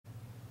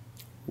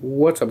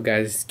What's up,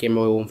 guys? It's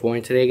GameStop,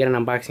 and today I got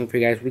an unboxing for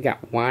you guys. We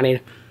got Wanted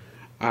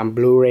on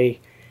Blu-ray,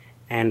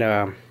 and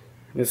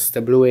this is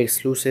the Blu-ray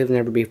exclusive,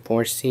 never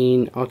before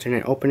seen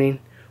alternate opening,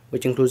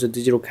 which includes a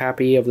digital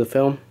copy of the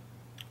film.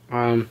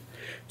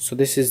 So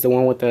this is the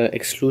one with the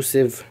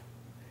exclusive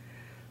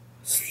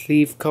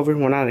sleeve cover.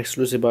 Well, not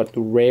exclusive, but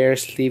the rare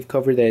sleeve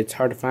cover that it's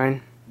hard to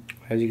find.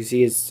 As you can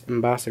see, it's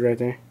embossed right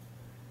there.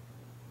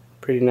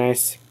 Pretty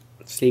nice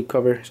sleeve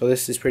cover. So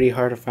this is pretty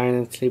hard to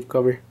find, the sleeve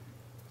cover.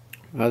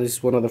 This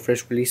is one of the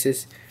first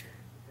releases.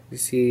 You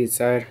see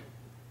inside,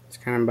 it's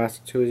kind of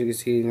embossed too. As you can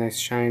see, nice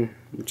shine,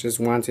 which is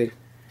Wanted.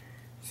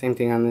 Same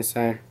thing on this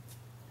side.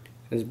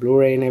 It says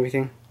Blu-ray and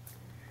everything.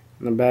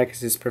 On the back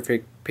is this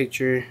perfect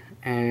picture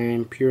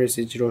and purest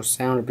digital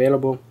sound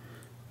available.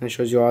 And it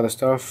shows you all the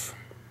stuff.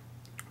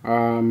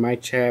 My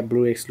chat,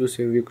 Blu-ray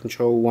exclusive, view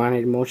control,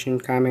 Wanted, motion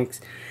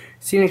comics,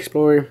 scene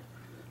explorer,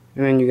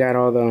 and then you got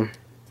all the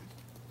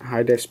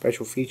high def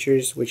special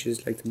features, which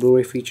is like the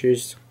Blu-ray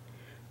features.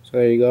 So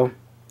there you go.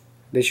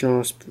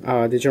 Additional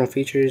digital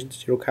features,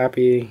 digital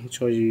copy. It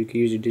shows you can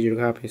use your digital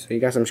copy. So you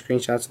got some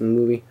screenshots of the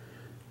movie.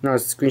 No,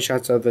 it's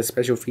screenshots of the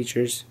special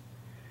features.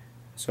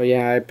 So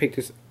yeah, I picked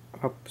this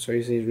up. So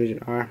you see it's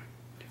rated R.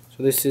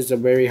 So this is a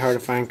very hard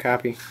to find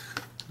copy.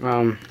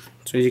 So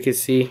as you can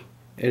see,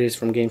 it is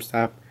from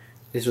GameStop.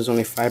 This was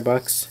only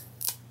 $5.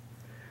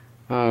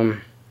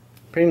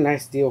 Pretty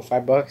nice deal,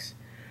 $5.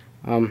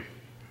 I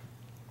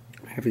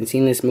haven't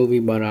seen this movie,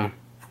 but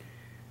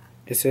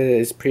it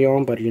says it's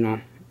pre-owned, but you know,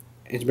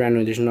 it's brand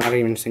new. There's not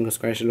even a single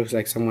scratch. It looks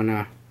like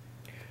someone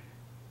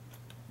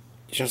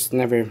just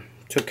never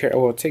took care.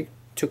 Well,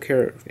 took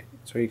care of it.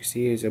 So you can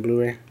see it's a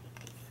Blu-ray.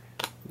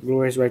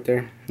 Blu-ray's right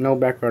there. No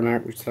background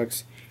art, which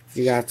sucks.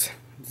 You got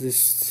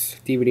this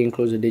DVD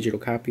includes a digital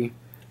copy,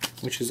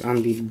 which is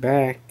on the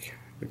back.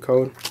 The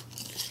code.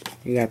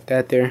 You got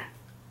that there,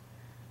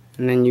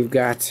 and then you've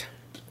got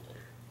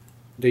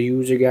the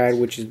user guide,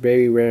 which is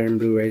very rare in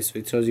Blu-ray. So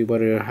it tells you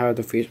about how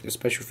the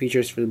special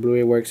features for the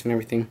Blu-ray works and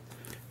everything.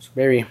 It's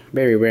very,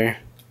 very rare.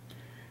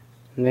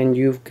 And then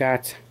you've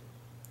got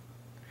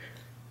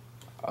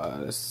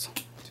let's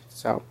check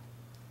this out,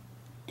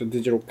 the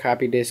digital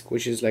copy disc,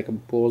 which is like a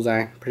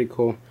bullseye. Pretty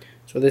cool.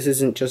 So this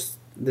is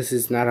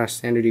not a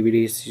standard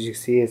DVD. As you can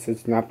see,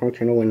 it's not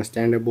functional in a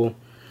standable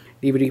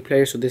DVD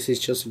player. So this is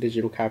just a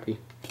digital copy.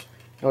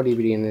 No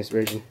DVD in this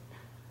version.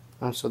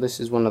 So this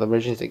is one of the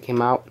versions that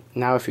came out.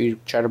 Now if you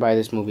try to buy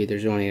this movie,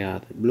 there's only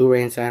the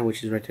Blu-ray inside,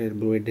 which is right there, the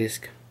Blu-ray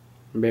disc.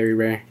 Very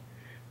rare.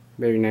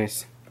 Very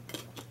nice.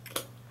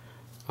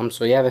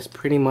 So yeah, that's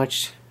pretty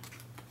much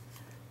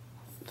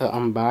the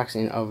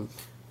unboxing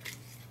of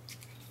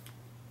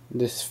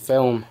this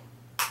film.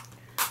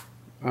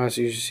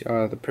 So you see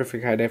the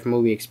perfect high def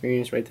movie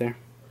experience right there.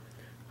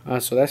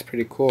 So that's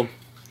pretty cool.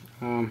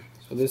 So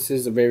this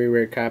is a very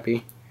rare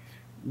copy.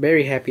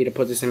 Very happy to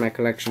put this in my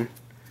collection.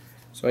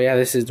 So yeah,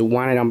 this is the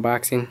Wanted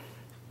unboxing.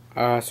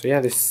 So yeah,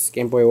 this is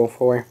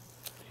GameStop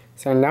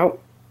signing out.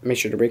 Make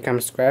sure to rate,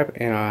 comment, subscribe,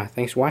 and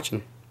thanks for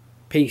watching.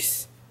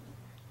 Peace.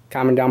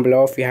 Comment down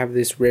below if you have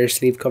this rare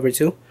sleeve cover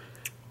too,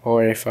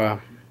 or if how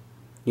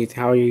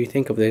you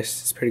think of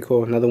this. It's pretty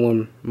cool. Another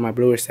one of my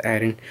Blu-rays to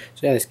add in.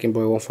 So yeah, this is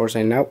GameStop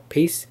signing out.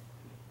 Peace.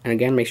 And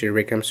again, make sure to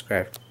rate, comment,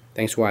 subscribe.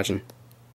 Thanks for watching.